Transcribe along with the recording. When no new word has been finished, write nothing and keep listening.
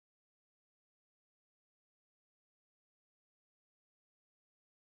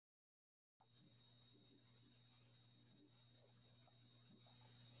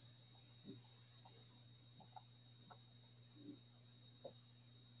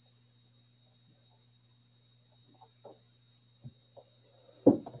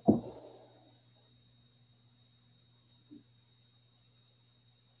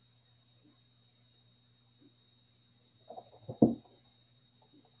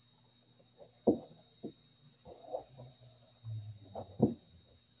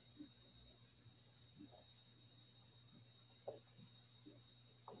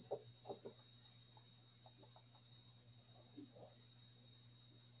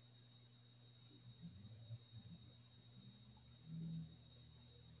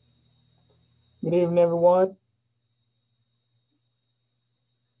Good evening, everyone.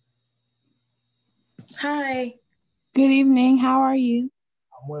 Hi. Good evening. How are you?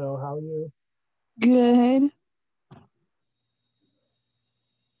 I'm well. How are you? Good.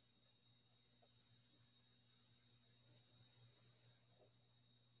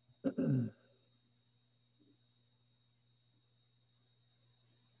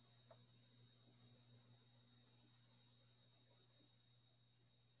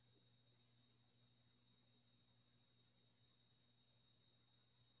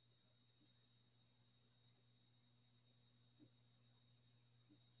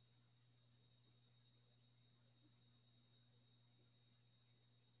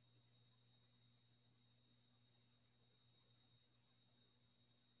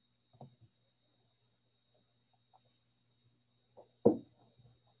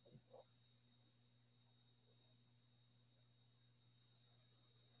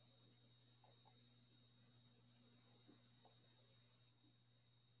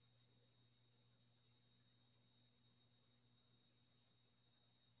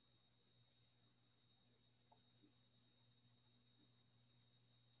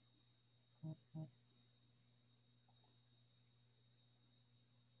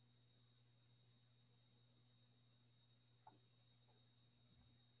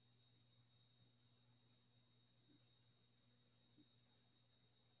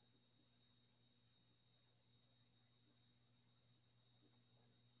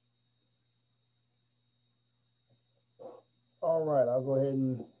 All right, I'll go ahead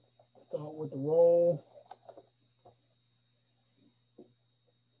and start with the roll.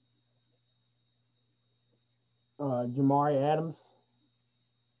 Jamari Adams,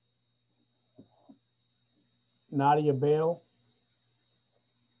 Nadia Bell,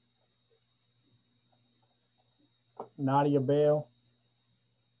 Nadia Bell,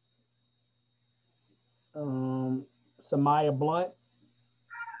 Samaya Blunt.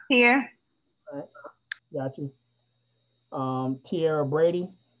 Here. All right, got you. Tierra Brady,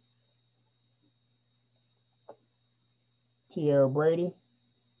 Tierra Brady,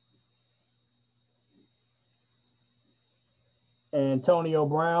 Antonio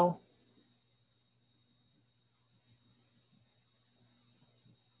Brown,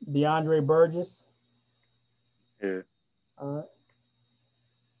 DeAndre Burgess. Here. All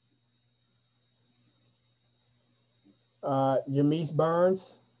right. Jamise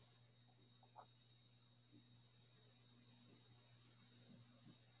Burns.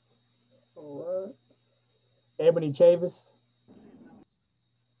 All right. Ebony Chavis.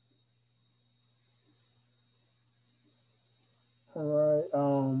 All right.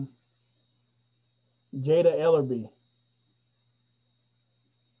 Jada Ellerby.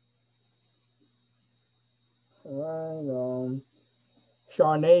 All right.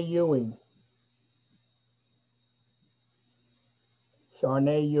 Sharnay Ewing.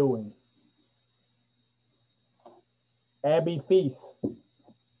 Sharnay Ewing. Abby Feith.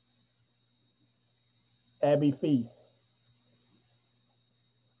 Abby Feith.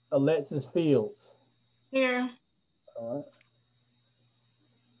 Alexis Fields. Here. All right.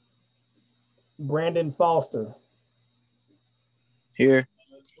 Brandon Foster. Here.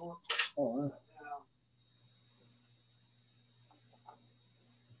 All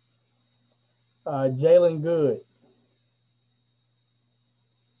right. Jalen Good.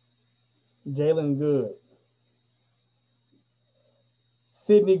 Jalen Good.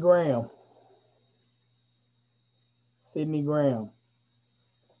 Sydney Graham. Sydney Graham.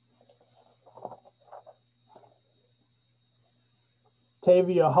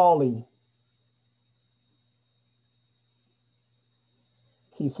 Tavia Hawley.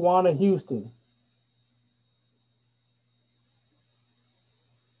 Kiswana Houston.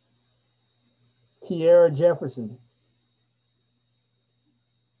 Kiera Jefferson.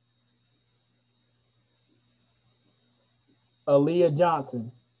 Aaliyah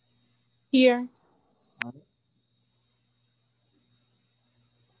Johnson. Here.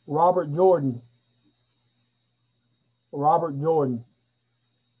 Robert Jordan. Robert Jordan.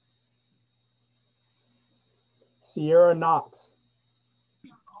 Sierra Knox.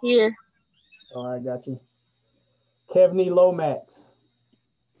 Here. All right, got you. Kevney Lomax.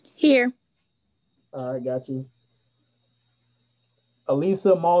 Here. All right, got you.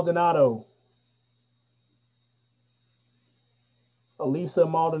 Elisa Maldonado. Elisa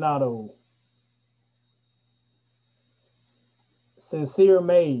Maldonado. Sincere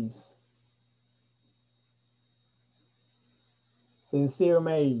Mays. Sincere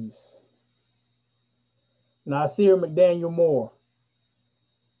Mays. Nasir McDaniel Moore.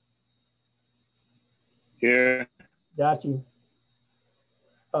 Here. Got you.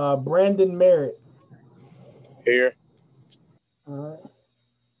 Brandon Merritt. Here. All right.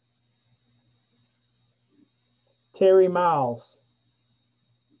 Terry Miles.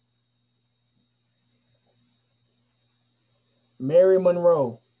 Mary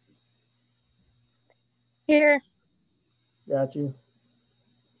Monroe. Here. Got you.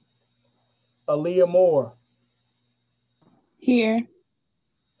 Aaliyah Moore. Here.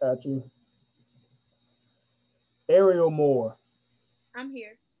 Got you. Ariel Moore. I'm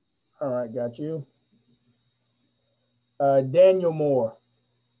here. All right, got you. Daniel Moore.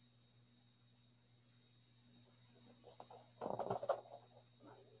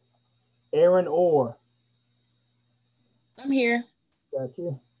 Aaron Orr. I'm here. Got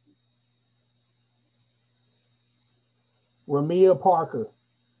you. Ramia Parker.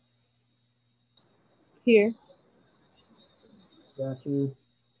 Here. Got you.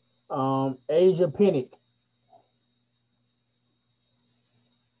 Asia Pinnick.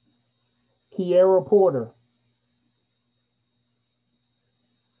 Kiera Porter.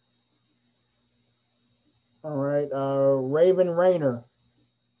 All right. Raven Rayner.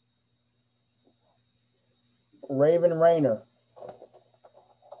 Raven Rayner.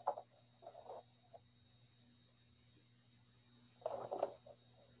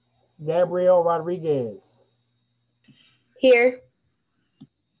 Gabrielle Rodriguez. Here.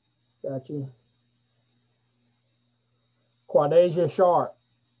 Got you. Quadasia Sharp.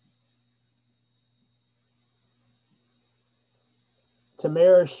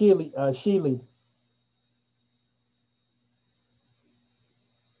 Tamara Sheely.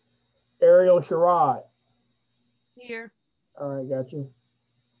 Ariel Sherrod. Here. All right, got you.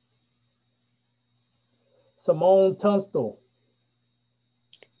 Simone Tunstall.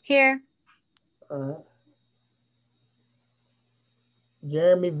 Here. All right.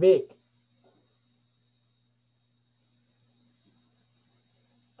 Jeremy Vick.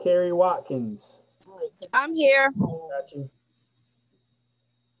 Carrie Watkins. I'm here. Got you.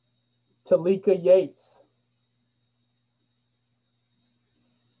 Talika Yates.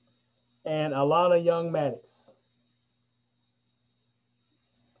 And Alana Young Maddox.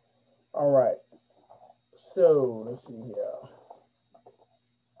 All right. So let's see here.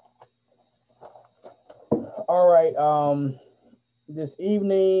 All right. This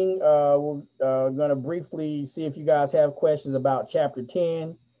evening, we're gonna briefly see if you guys have questions about Chapter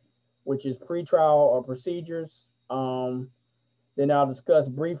 10, which is pretrial or procedures. Then I'll discuss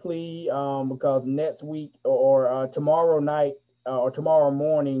briefly because next week or tomorrow night or tomorrow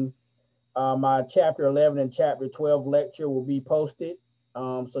morning, my Chapter 11 and Chapter 12 lecture will be posted.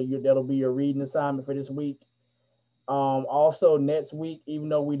 So that'll be your reading assignment for this week. Also next week, even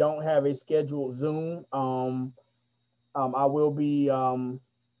though we don't have a scheduled Zoom, I will be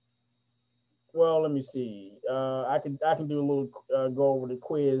well, let me see. I can do a little go over the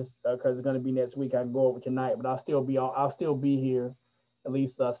quiz because it's going to be next week. I can go over tonight, but I'll still be here. At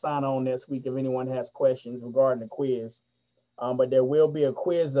least sign on next week if anyone has questions regarding the quiz. But there will be a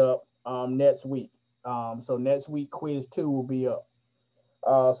quiz up next week. So next week quiz 2 will be up.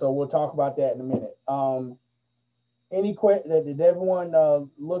 So we'll talk about that in a minute. Any question? Did everyone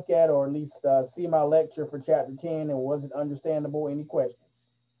look at or at least see my lecture for Chapter 10 and was it understandable? Any questions?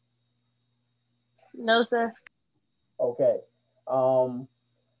 No, sir. Okay.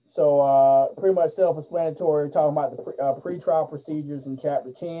 So pretty much self-explanatory, talking about the pretrial procedures in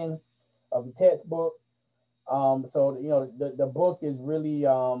Chapter 10 of the textbook. So the book is really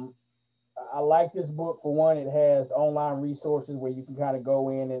I like this book. For one, it has online resources where you can kind of go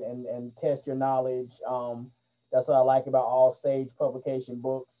in and test your knowledge. That's what I like about all Sage publication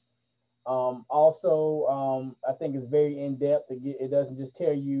books. Also, I think it's very in-depth. It doesn't just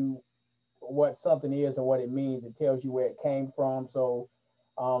tell you what something is and what it means. It tells you where it came from. So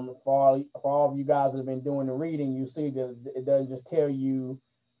for all of you guys that have been doing the reading, you see that it doesn't just tell you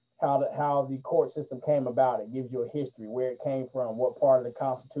how the court system came about. It gives you a history, where it came from, what part of the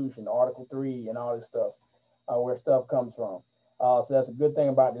Constitution, Article 3 and all this stuff, where stuff comes from. So that's a good thing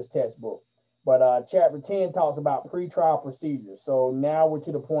about this textbook. But Chapter 10 talks about pretrial procedures. So now we're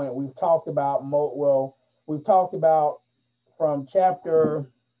to the point we've talked about, we've talked about from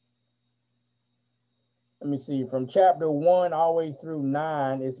chapter, let me see, from Chapter 1 all the way through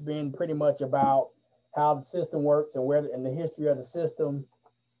 9, it's been pretty much about how the system works and and the history of the system.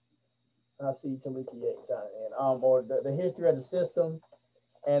 I see Taliki Yates signing in. Or the history of the system,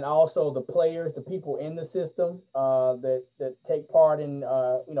 and also the players, the people in the system that take part in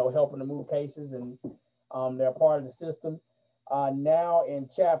helping to move cases, and they're part of the system. Now in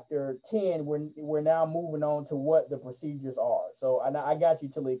Chapter 10, we're now moving on to what the procedures are. So I got you,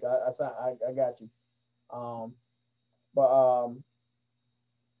 Talika. I got you.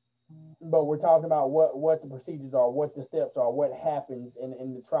 but we're talking about what the procedures are, what the steps are, what happens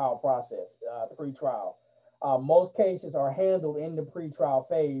in the trial process, pre-trial. Most cases are handled in the pre-trial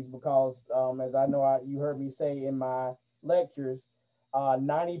phase because, as I know, you heard me say in my lectures,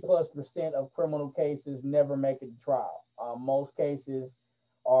 90+% of criminal cases never make it to trial. Most cases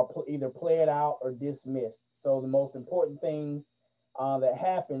are either played out or dismissed. So the most important thing that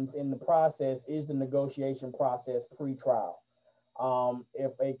happens in the process is the negotiation process pre-trial.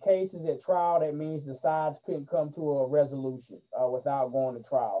 If a case is at trial, that means the sides couldn't come to a resolution without going to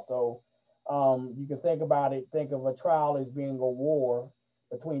trial. So you can think about it, think of a trial as being a war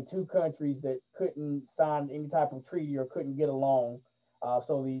between two countries that couldn't sign any type of treaty or couldn't get along.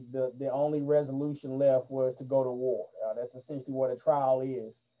 So the only resolution left was to go to war. That's essentially what a trial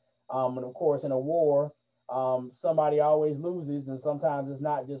is. And of course, in a war, somebody always loses, and sometimes it's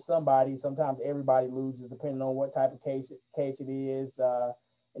not just somebody. Sometimes everybody loses, depending on what type of case it is. If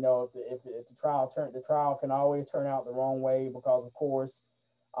the trial can always turn out the wrong way because, of course,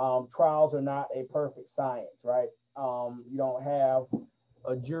 trials are not a perfect science, right? You don't have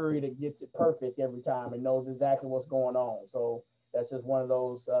a jury that gets it perfect every time and knows exactly what's going on. So that's just one of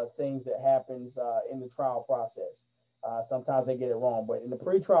those things that happens in the trial process. Sometimes they get it wrong, but in the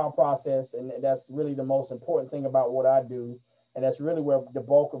pre-trial process, and that's really the most important thing about what I do, and that's really where the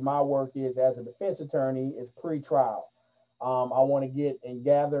bulk of my work is as a defense attorney, is pre-trial. I want to get and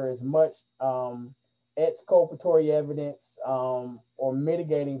gather as much exculpatory evidence or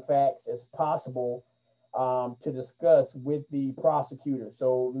mitigating facts as possible to discuss with the prosecutor.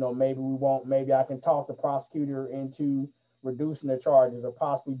 So, maybe I can talk the prosecutor into reducing the charges or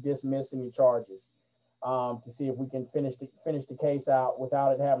possibly dismissing the charges to see if we can finish the case out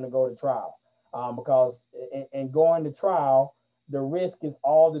without it having to go to trial. Because in going to trial, the risk is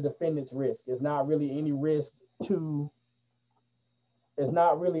all the defendant's risk. It's not really any risk to the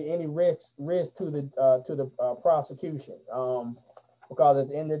prosecution, because at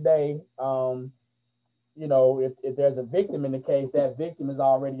the end of the day, if there's a victim in the case, that victim has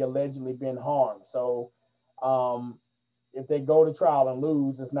already allegedly been harmed. So if they go to trial and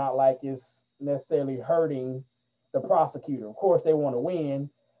lose, it's not like it's necessarily hurting the prosecutor. Of course, they want to win,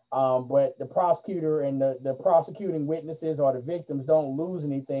 but the prosecutor and the prosecuting witnesses or the victims don't lose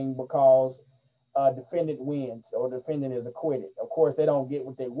anything because defendant wins or defendant is acquitted. Of course, they don't get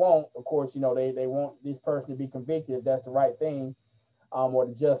what they want. Of course, they want this person to be convicted if that's the right thing or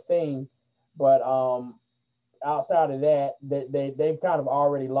the just thing. But outside of that, they've kind of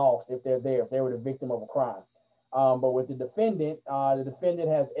already lost if they're there, if they were the victim of a crime. But with the defendant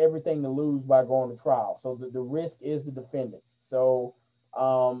has everything to lose by going to trial. So the risk is the defendant's. So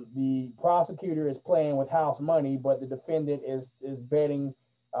the prosecutor is playing with house money, but the defendant is betting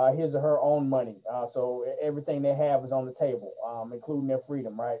his or her own money. So everything they have is on the table, including their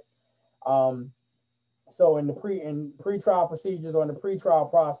freedom, right? So in pre-trial procedures or in the pre-trial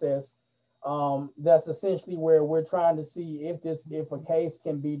process, that's essentially where we're trying to see if a case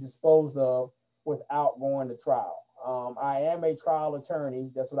can be disposed of without going to trial. I am a trial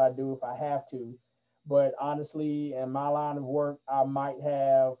attorney. That's what I do if I have to. But honestly, in my line of work, I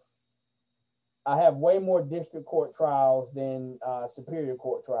have way more district court trials than superior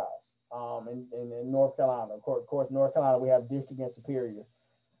court trials in North Carolina. Of course, North Carolina, we have district and superior.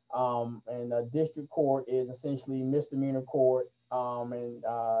 And district court is essentially misdemeanor court, and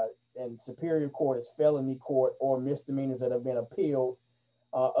superior court is felony court or misdemeanors that have been appealed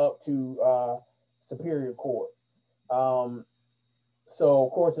up to superior court. So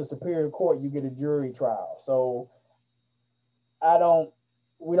of course, in superior court, you get a jury trial. So I don't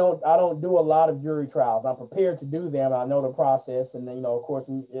do a lot of jury trials. I'm prepared to do them. I know the process, and of course,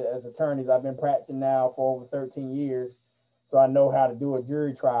 as attorneys, I've been practicing now for over 13 years, so I know how to do a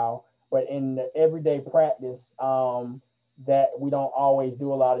jury trial. But in the everyday practice, that we don't always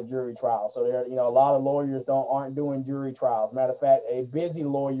do a lot of jury trials. So there, a lot of lawyers aren't doing jury trials. Matter of fact, a busy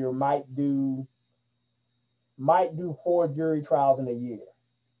lawyer might do 4 jury trials in a year.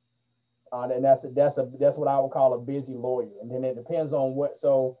 And that's what I would call a busy lawyer. And then it depends on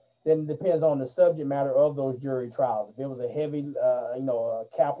then it depends on the subject matter of those jury trials. If it was a heavy, a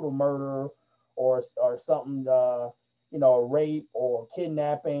capital murder or something, a rape or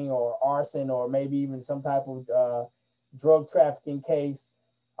kidnapping or arson or maybe even some type of drug trafficking case,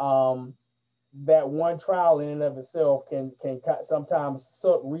 that one trial in and of itself can sometimes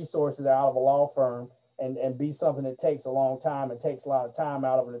suck resources out of a law firm and be something that takes a long time and takes a lot of time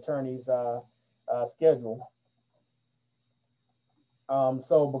out of an attorney's schedule.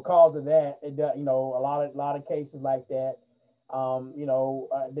 So because of that, a lot of cases like that,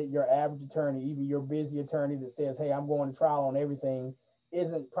 that your average attorney, even your busy attorney that says, "Hey, I'm going to trial on everything,"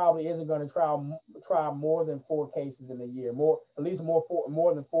 probably isn't going to try more than 4 cases in a year, at least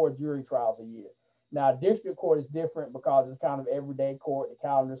more than 4 jury trials a year. Now, district court is different because it's kind of everyday court. The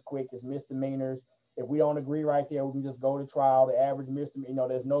calendar's quick. It's misdemeanors. If we don't agree right there, we can just go to trial. The average misdemeanor,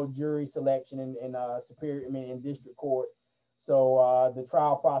 there's no jury selection in district court. So the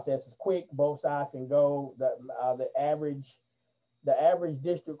trial process is quick. Both sides can go. The average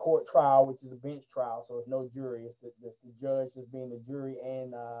district court trial, which is a bench trial, so it's no jury. It's the judge just being the jury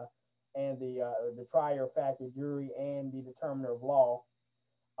and the trier of fact, the jury, and the determiner of law,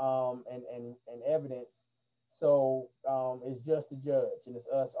 and evidence. So it's just the judge, and it's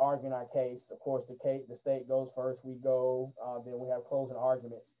us arguing our case. Of course, the state goes first. We go, then we have closing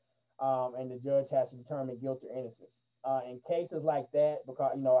arguments, and the judge has to determine guilt or innocence. In cases like that,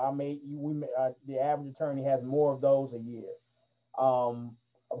 because the average attorney has more of those a year.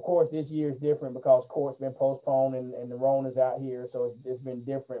 Of course, this year is different because court's been postponed and the Rona's out here, so it's been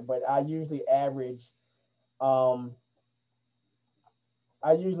different. But I usually average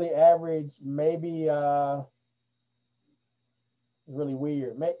maybe it's really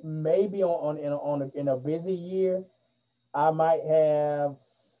weird. Maybe in a busy year, I might have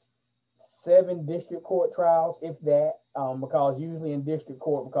 7 district court trials, if that, because usually in district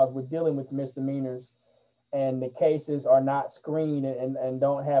court, because we're dealing with misdemeanors, and the cases are not screened and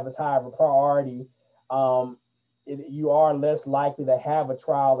don't have as high of a priority, you are less likely to have a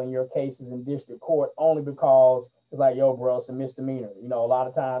trial in your cases in district court, only because it's like, yo, bro, it's a misdemeanor. A lot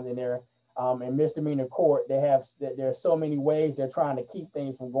of times in misdemeanor court, there's so many ways they're trying to keep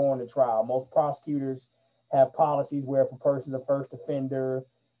things from going to trial. Most prosecutors have policies where if a person's a first offender,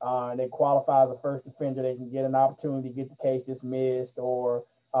 they qualify as a first offender, they can get an opportunity to get the case dismissed, or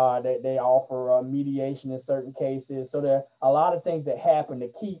they offer mediation in certain cases. So there are a lot of things that happen to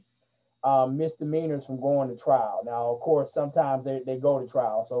keep misdemeanors from going to trial. Now, of course, sometimes they go to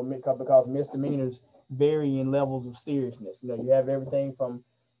trial. So because misdemeanors vary in levels of seriousness. You have everything from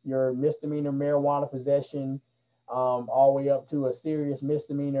your misdemeanor marijuana possession all the way up to a serious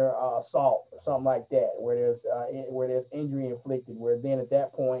misdemeanor assault or something like that, where there's injury inflicted. Where then at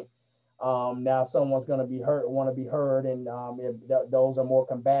that point, now someone's going to want to be heard, and those are more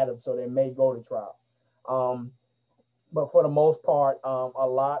combative, so they may go to trial. But for the most part, a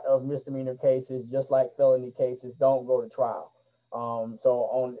lot of misdemeanor cases, just like felony cases, don't go to trial.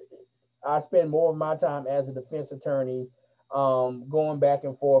 I spend more of my time as a defense attorney going back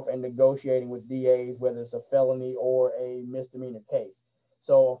and forth and negotiating with DAs, whether it's a felony or a misdemeanor case.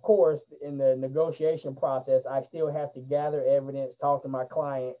 So, of course, in the negotiation process, I still have to gather evidence, talk to my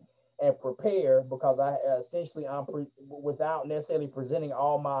client, and prepare, because without necessarily presenting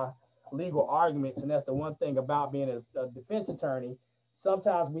all my legal arguments. And that's the one thing about being a defense attorney.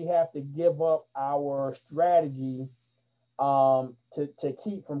 Sometimes we have to give up our strategy to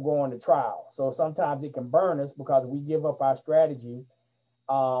keep from going to trial. So sometimes it can burn us because we give up our strategy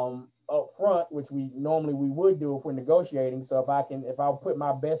up front, which we would do if we're negotiating. So if I put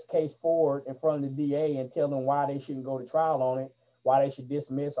my best case forward in front of the DA and tell them why they shouldn't go to trial on it, why they should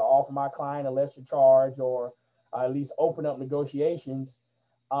dismiss or offer my client a lesser charge, or at least open up negotiations.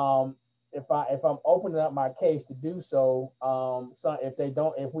 If I'm opening up my case to do so,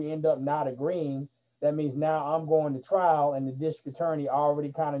 if we end up not agreeing, that means now I'm going to trial, and the district attorney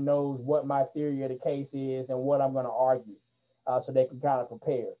already kind of knows what my theory of the case is and what I'm going to argue, so they can kind of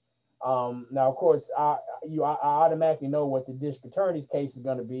prepare. Now, of course, I automatically know what the district attorney's case is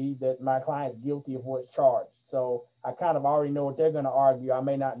going to be, that my client's guilty of what's charged. So I kind of already know what they're going to argue. I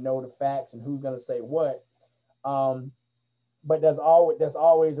may not know the facts and who's going to say what. But there's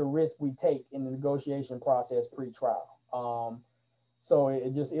always a risk we take in the negotiation process pre-trial. So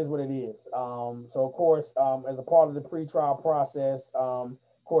it just is what it is. So of course, as a part of the pre-trial process, of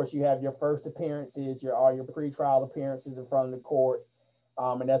course, you have your first appearances, all your pre-trial appearances in front of the court.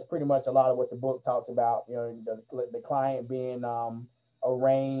 And that's pretty much a lot of what the book talks about. The client being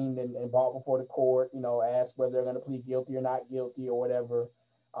arraigned and brought before the court, asked whether they're going to plead guilty or not guilty or whatever.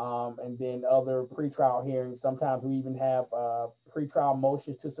 And then other pretrial hearings. Sometimes we even have pretrial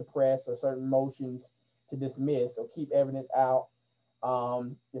motions to suppress or certain motions to dismiss or keep evidence out.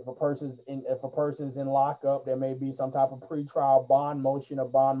 If a person's in lockup, there may be some type of pretrial bond motion or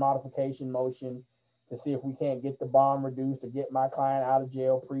bond modification motion to see if we can't get the bond reduced to get my client out of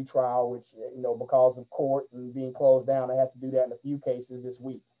jail pretrial, which because of court and being closed down, I have to do that in a few cases this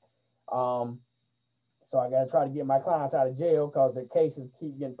week. So I got to try to get my clients out of jail because the cases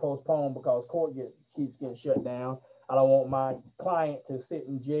keep getting postponed because court keeps getting shut down. I don't want my client to sit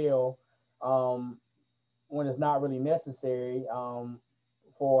in jail when it's not really necessary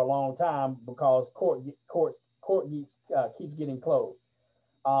for a long time because court keeps getting closed.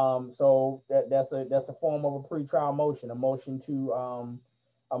 So that's a form of a pretrial motion, a motion to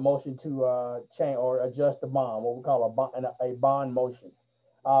change or adjust the bond, what we call a bond motion.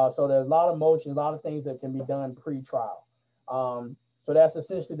 So there's a lot of motions, a lot of things that can be done pre-trial. So that's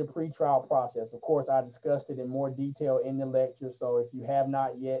essentially the pre-trial process. Of course, I discussed it in more detail in the lecture. So if you have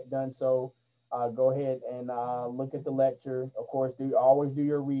not yet done so, go ahead and look at the lecture. Of course, always do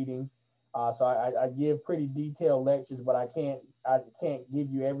your reading. So I give pretty detailed lectures, but I can't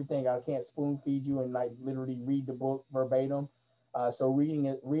give you everything. I can't spoon feed you and like literally read the book verbatim. So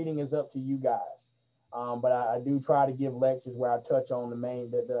reading is up to you guys. But I do try to give lectures where I touch on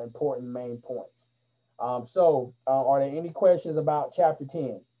the important main points. Are there any questions about chapter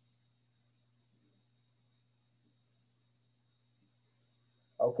 10?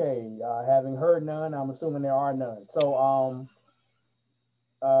 Okay, having heard none, I'm assuming there are none. So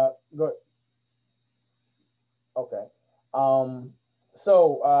go. Okay. Um,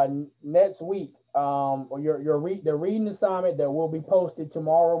 Next week, or the reading assignment that will be posted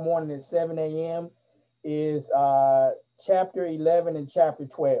tomorrow morning at 7 a.m. is chapter 11 and chapter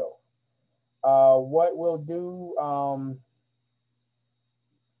 12. What we'll do,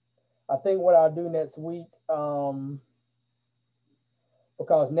 I think what I'll do next week,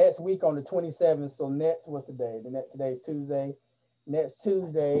 because next week on the 27th, so what's the day? Today's Tuesday. Next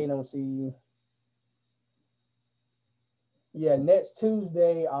Tuesday, let me see. Yeah, next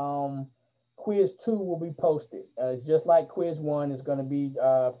Tuesday, quiz 2 will be posted. It's just like quiz 1. It's going to be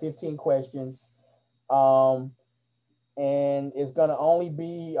 15 questions. And it's going to only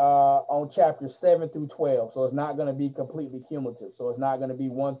be on chapters 7 through 12. So it's not going to be completely cumulative. So it's not going to be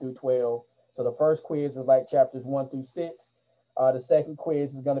 1 through 12. So the first quiz was like chapters 1 through 6. The second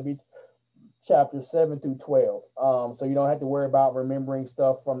quiz is going to be chapters 7 through 12. So you don't have to worry about remembering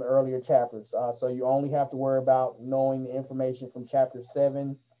stuff from the earlier chapters. So you only have to worry about knowing the information from chapters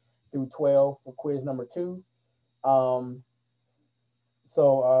 7 through 12 for quiz number 2.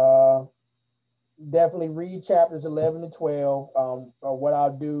 Definitely read chapters 11 to 12. What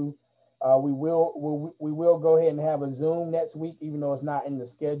I'll do, we will go ahead and have a Zoom next week, even though it's not in the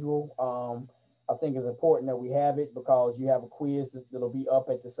schedule. I think it's important that we have it because you have a quiz that'll be up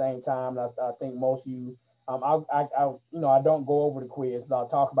at the same time. And I think most of you, I don't go over the quiz, but I'll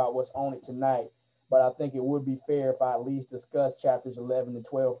talk about what's on it tonight. But I think it would be fair if I at least discuss chapters 11 and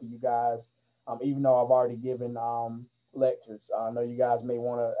 12 for you guys, even though I've already given lectures. I know you guys may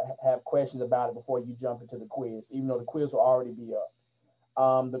want to have questions about it before you jump into the quiz, even though the quiz will already be up.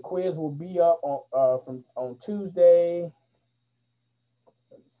 The quiz will be up on Tuesday.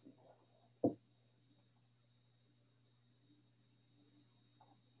 Let me see.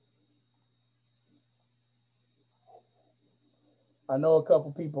 I know a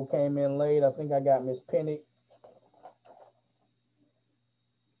couple people came in late. I think I got Miss Pennick.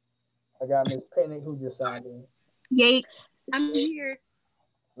 Who just signed in. Yates. I'm here.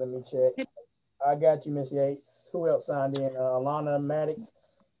 Let me check. I got you, Miss Yates. Who else signed in? Alana Maddox,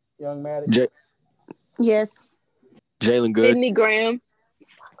 young Maddox. Yes. Jalen Good. Sydney Graham.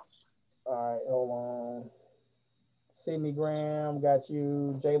 All right, hold on. Sydney Graham, got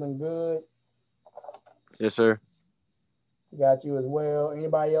you. Jalen Good. Yes, sir. Got you as well.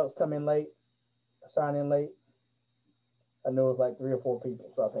 Anybody else come in late? Sign in late? I know it's like 3 or 4 people,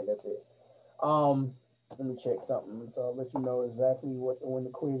 so I think that's it. Let me check something. So I'll let you know exactly when the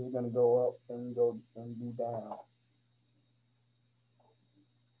quiz is gonna go up and go and be down.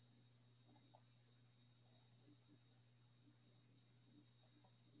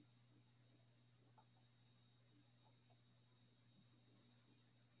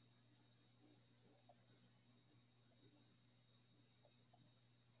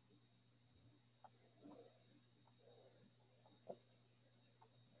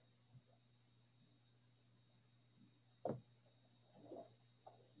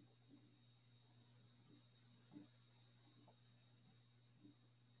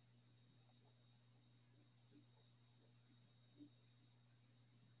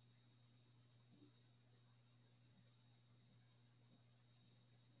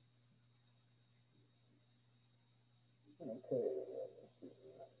 Okay, let's see.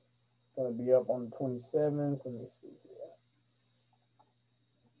 It's gonna be up on the 27th. Let me see.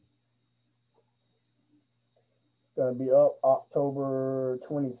 It's gonna be up October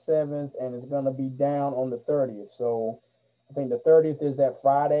 27th, and it's gonna be down on the 30th. So I think the 30th is that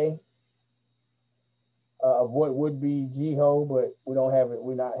Friday of what would be GHO, but we don't have it.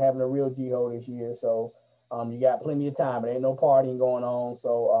 We're not having a real GHO this year, so you got plenty of time. There ain't no partying going on,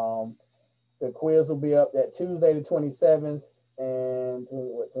 so the quiz will be up that Tuesday the 27th and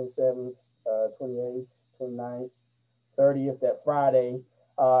 27th, 28th, 29th, 30th, that Friday.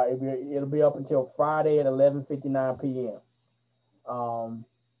 It'll be up until Friday at 11:59 p.m. Um,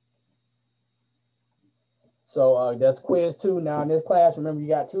 so that's quiz 2. Now in this class, remember you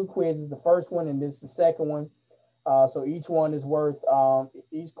got 2 quizzes. The first one and this is the second one. So each one is worth.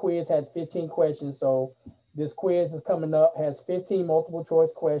 Each quiz has 15 questions. So this quiz is coming up has 15 multiple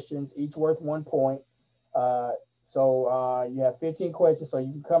choice questions, each worth 1 point. So you have 15 questions, so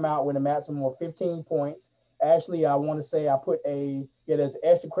you can come out with a maximum of 15 points. Actually, I want to say I put there's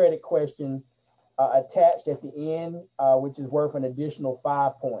extra credit question attached at the end, which is worth an additional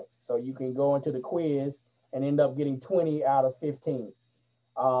 5 points. So you can go into the quiz and end up getting 20 out of 15.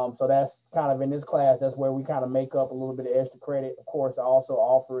 So that's kind of in this class, that's where we kind of make up a little bit of extra credit. Of course, I also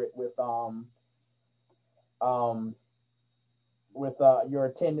offer it with your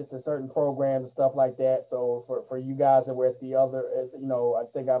attendance at certain programs and stuff like that. So for you guys that were at the other, I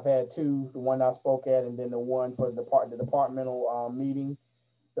think I've had 2, the one I spoke at, and then the one for the departmental meeting,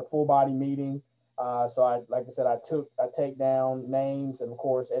 the full body meeting. So like I said, I take down names, and of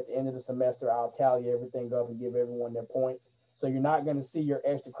course at the end of the semester, I'll tally everything up and give everyone their points. So you're not going to see your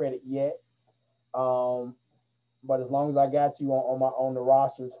extra credit yet. But as long as I got you on the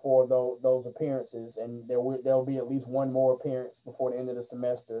rosters for those appearances, and there'll be at least one more appearance before the end of the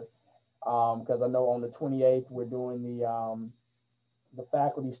semester, because I know on the 28th we're doing the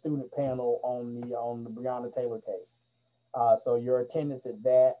faculty student panel on the Breonna Taylor case. So your attendance at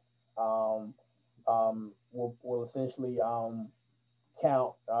that will essentially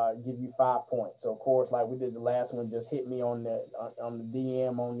count, give you 5 points. So of course, like we did the last one, just hit me on the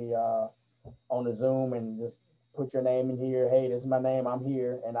DM on the Zoom and just put your name in here. Hey, this is my name. I'm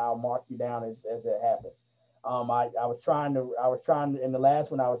here, and I'll mark you down as it happens. I was trying to in the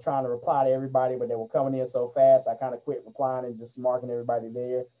last one, I was trying to reply to everybody, but they were coming in so fast, I kind of quit replying and just marking everybody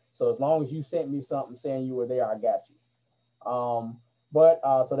there. So as long as you sent me something saying you were there, I got you.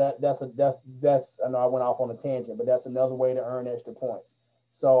 So that's I know I went off on a tangent, but that's another way to earn extra points.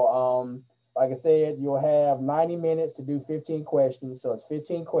 So like I said, you'll have 90 minutes to do 15 questions. So it's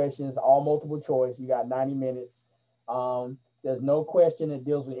 15 questions, all multiple choice. You got 90 minutes. There's no question that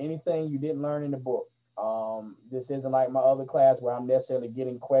deals with anything you didn't learn in the book. This isn't like my other class where I'm necessarily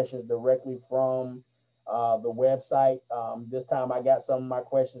getting questions directly from the website. This time I got some of my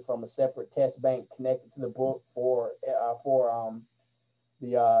questions from a separate test bank connected to the book for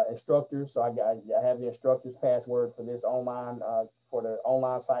the instructors. So I have the instructor's password for this online for the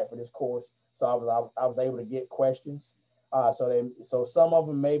online site for this course. So I was able to get questions. So some of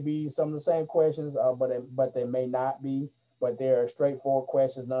them may be some of the same questions, but they may not be. But they're straightforward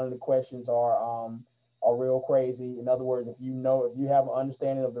questions. None of the questions are real crazy. In other words, if you have an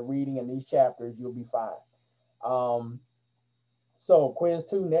understanding of the reading in these chapters, you'll be fine. So quiz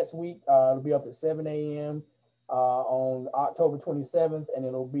 2 next week. It'll be up at 7 a.m. On October 27th, and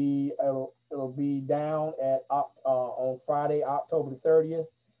it'll be down at on Friday, October 30th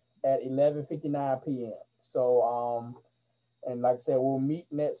at 11:59 p.m. So and like I said, we'll meet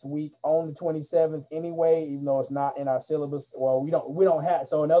next week on the 27th anyway, even though it's not in our syllabus. Well, we don't have.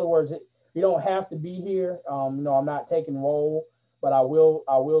 So in other words, you don't have to be here. I'm not taking roll, but I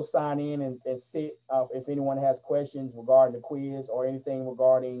will sign in and sit if anyone has questions regarding the quiz or anything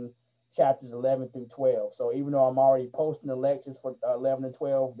regarding chapters 11 through 12. So even though I'm already posting the lectures for 11 and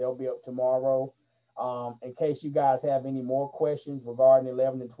 12, they'll be up tomorrow. In case you guys have any more questions regarding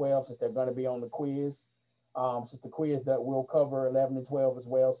 11 and 12, since they're going to be on the quiz, since the quiz that will cover 11 and 12 as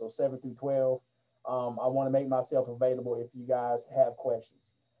well, so 7 through 12, I want to make myself available if you guys have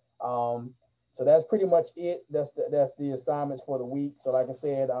questions. So that's pretty much it. That's the assignments for the week. So like I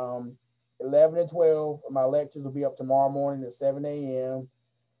said, 11 and 12, my lectures will be up tomorrow morning at 7 a.m.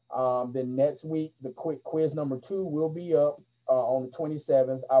 Then next week, the quick quiz number 2 will be up on the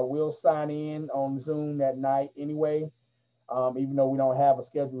 27th. I will sign in on Zoom that night anyway. Even though we don't have a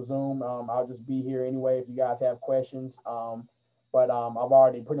scheduled Zoom, I'll just be here anyway if you guys have questions. But I've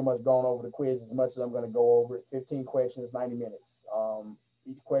already pretty much gone over the quiz as much as I'm going to go over it. 15 questions, 90 minutes.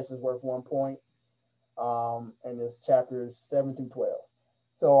 Each question is worth 1 point. And it's chapters 7 through 12.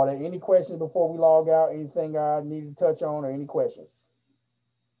 So are there any questions before we log out? Anything I need to touch on or any questions?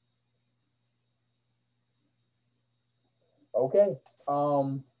 Okay.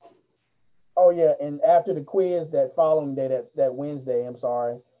 Oh yeah, and after the quiz that following day, that Wednesday, I'm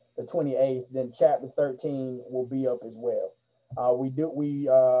sorry, the 28th, then chapter 13 will be up as well. We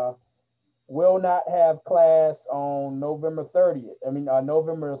will not have class on November 30th.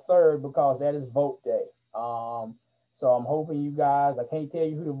 November 3rd, because that is vote day. So I'm hoping you guys, I can't tell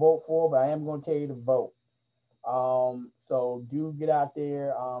you who to vote for, but I am going to tell you to vote. So do get out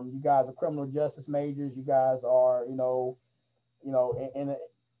there. You guys are criminal justice majors. You guys are, you know, and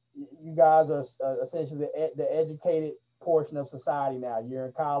you guys are essentially the educated portion of society now. You're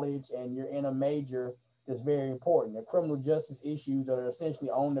in college and you're in a major that's very important. The criminal justice issues are essentially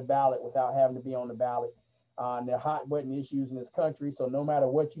on the ballot without having to be on the ballot. And they're hot button issues in this country. So no matter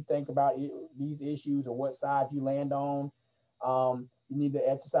what you think about these issues or what side you land on, you need to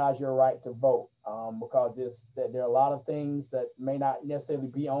exercise your right to vote, because there are a lot of things that may not necessarily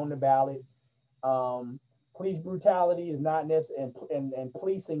be on the ballot. Police brutality is not necessarily, and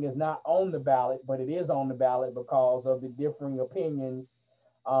policing is not on the ballot, but it is on the ballot because of the differing opinions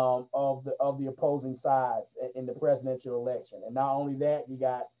of the opposing sides in the presidential election. And not only that, you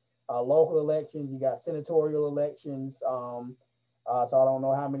got local elections, you got senatorial elections. So I don't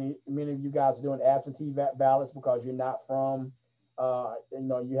know how many of you guys are doing absentee ballots because you're not from,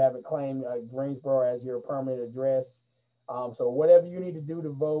 you haven't claimed Greensboro as your permanent address. So whatever you need to do to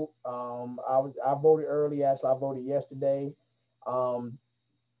vote, I voted early. Actually, I voted yesterday.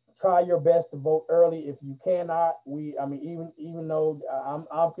 Try your best to vote early. If you cannot, even though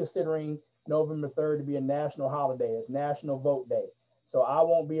I'm considering November 3rd to be a national holiday, it's National Vote Day. So I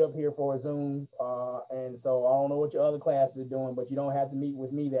won't be up here for a Zoom, and so I don't know what your other classes are doing, but you don't have to meet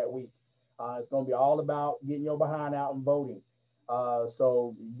with me that week. It's going to be all about getting your behind out and voting.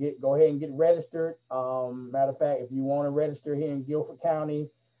 So go ahead and get registered. Matter of fact, if you want to register here in Guilford County,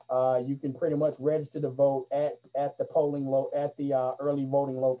 you can pretty much register to vote at the early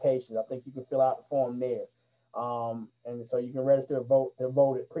voting locations. I think you can fill out the form there. And so you can register to vote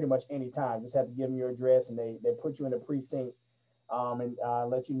at pretty much any time. You just have to give them your address, and they put you in the precinct, and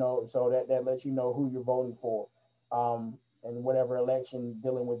let you know. So that lets you know who you're voting for, and whatever election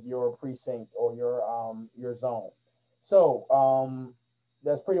dealing with your precinct or your zone. So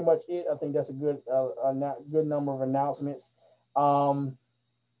that's pretty much it. I think that's a good number of announcements.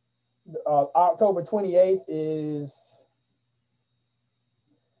 October 28th is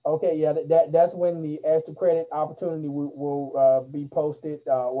okay. Yeah, that's when the extra credit opportunity will be posted.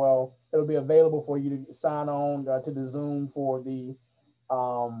 Well, it'll be available for you to sign on to the Zoom for the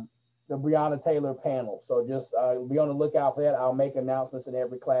Breonna Taylor panel. So just be on the lookout for that. I'll make announcements in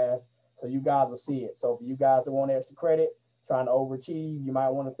every class, so you guys will see it. So for you guys that want extra credit, trying to overachieve, you might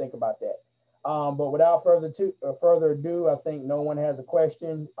want to think about that. But without further ado, I think no one has a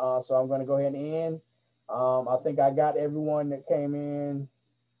question. So I'm going to go ahead and end. I think I got everyone that came in.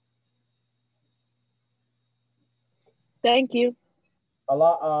 Thank you. A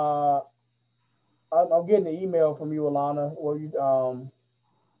lot. I'm getting an email from you, Alana. Where you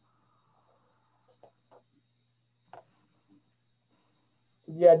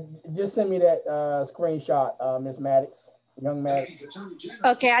Yeah, just send me that screenshot, Miss Maddox, young Maddox.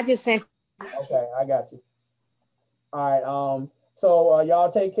 Okay, I just sent. Okay, I got you. All right. So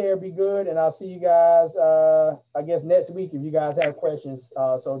y'all take care, be good, and I'll see you guys. I guess next week if you guys have questions.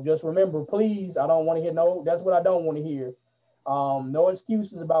 So just remember, please. I don't want to hear That's what I don't want to hear. No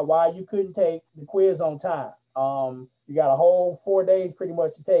excuses about why you couldn't take the quiz on time. You got a whole 4 days pretty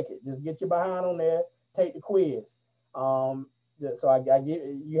much to take it. Just get your behind on there, take the quiz. So I give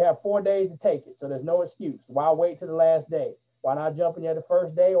you have 4 days to take it. So there's no excuse. Why wait till the last day? Why not jump in there the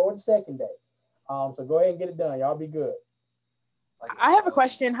first day or the second day? So go ahead and get it done. Y'all be good. I have a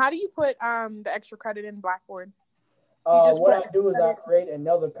question. How do you put the extra credit in Blackboard? What I do is I create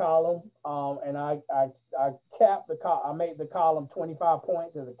another column, and I cap the I make the column 25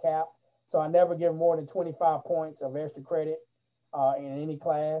 points as a cap. So I never give more than 25 points of extra credit in any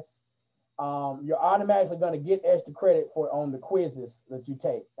class. You're automatically going to get extra credit on the quizzes that you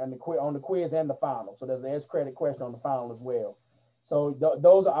take, and on the quiz and the final. So there's an extra credit question on the final as well. So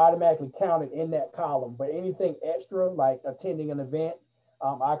those are automatically counted in that column. But anything extra, like attending an event,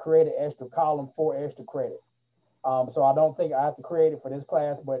 I create an extra column for extra credit. So I don't think I have to create it for this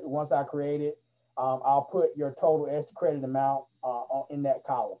class, but once I create it, I'll put your total extra credit amount in that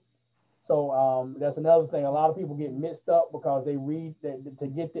column. So that's another thing. A lot of people get mixed up because they read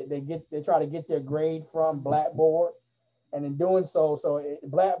they try to get their grade from Blackboard, and in doing so,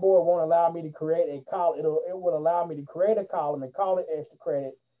 Blackboard won't allow me to create a column. It will allow me to create a column and call it extra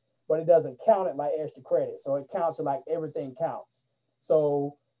credit, but it doesn't count it like extra credit. So it counts it like everything counts.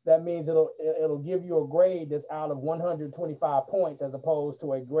 So that means it'll give you a grade that's out of 125 points as opposed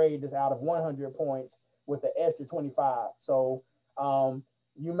to a grade that's out of 100 points with an extra 25. So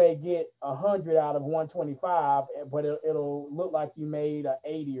you may get 100 out of 125, but it'll look like you made an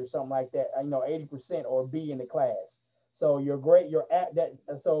 80 or something like that. 80% or B in the class. So you're at that.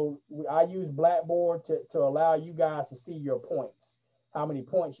 So I use Blackboard to allow you guys to see your points, how many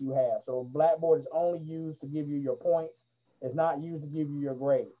points you have. So Blackboard is only used to give you your points. It's not used to give you your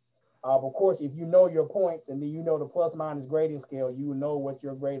grade. Of course, if you know your points and then you know the plus minus grading scale, you will know what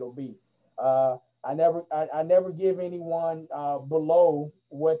your grade will be. I never give anyone below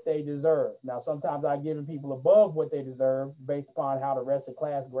what they deserve. Now, sometimes I give people above what they deserve based upon how the rest of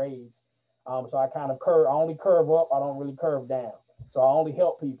class grades. So I kind of curve. I only curve up. I don't really curve down. So I only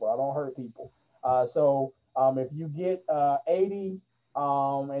help people. I don't hurt people. If you get 80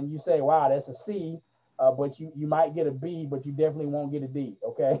 and you say, "Wow, that's a C," but you might get a B, but you definitely won't get a D.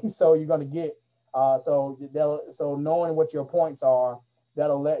 Okay, so you're gonna get so knowing what your points are,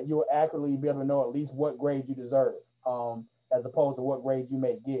 that'll let you accurately be able to know at least what grade you deserve, as opposed to what grade you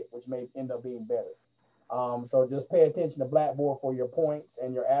may get, which may end up being better. So just pay attention to Blackboard for your points,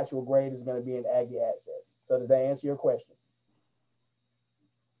 and your actual grade is going to be in Aggie Access. So does that answer your question?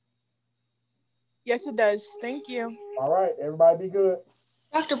 Yes, it does. Thank you. All right, everybody be good.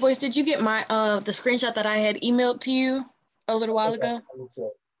 Dr. Boyce, did you get my the screenshot that I had emailed to you a little while ago?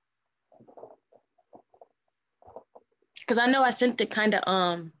 Because I know I sent it kind of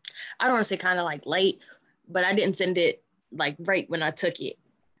I don't want to say kind of like late, but I didn't send it like right when I took it.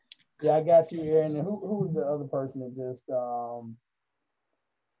 Yeah, I got you, Aaron. And who's the other person that just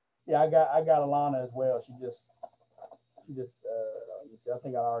yeah, I got Alana as well. She just I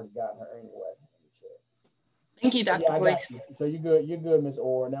think I already got her anyway. Thank you, Dr. Boyce. You. So you're good, Miss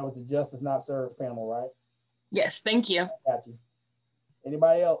Orr. And that was the Justice Not Served panel, right? Yes, thank you. Got you.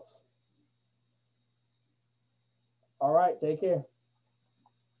 Anybody else? All right, take care.